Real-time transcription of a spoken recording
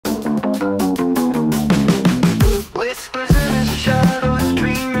Whispers in the shadows,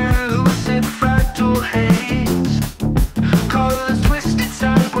 dreaming lucid fractal haze. Colors twisted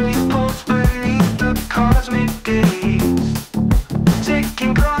sideways, pulse beneath the cosmic gaze.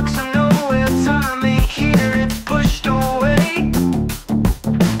 Ticking clocks are nowhere, time ain't here, it's pushed away.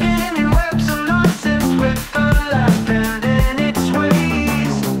 Spinning webs of nonsense with a life and in its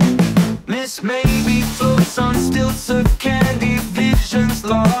ways. Miss maybe floats on stilts of candy, visions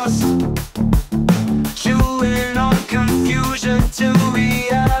lost. Chewin on confusion till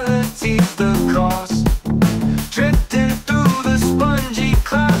reality's the cost. Drifting through the spongy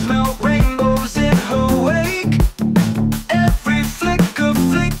clouds, melt rainbows in her wake. Every flicker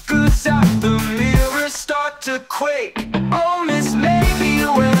flickers out, the mirrors start to quake. Oh, miss, maybe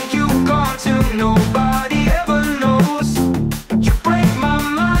when you've gone to nobody ever knows. You break my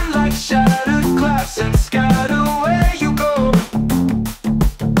mind like shattered glass and scatter where you go.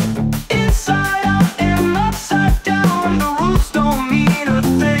 Inside out and upside down, the rules don't mean a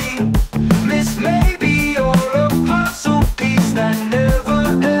thing. Miss, maybe you're a puzzle piece that never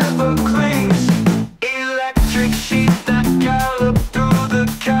ever clings. Electric sheep that gallop through the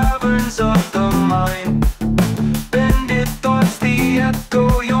caverns of the mind. Bended thoughts, the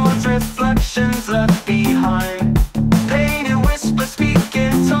echo, yawns, reflections left behind. Painted whispers speak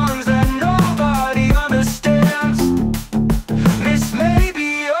in tongues that nobody understands. Miss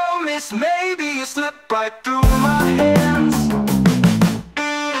maybe, oh miss maybe, you slip right through my hands.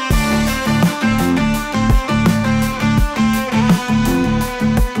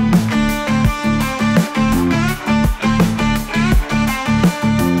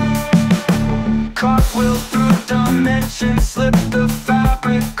 Cartwheel through dimensions, slip the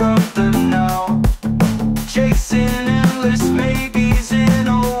fabric of the night.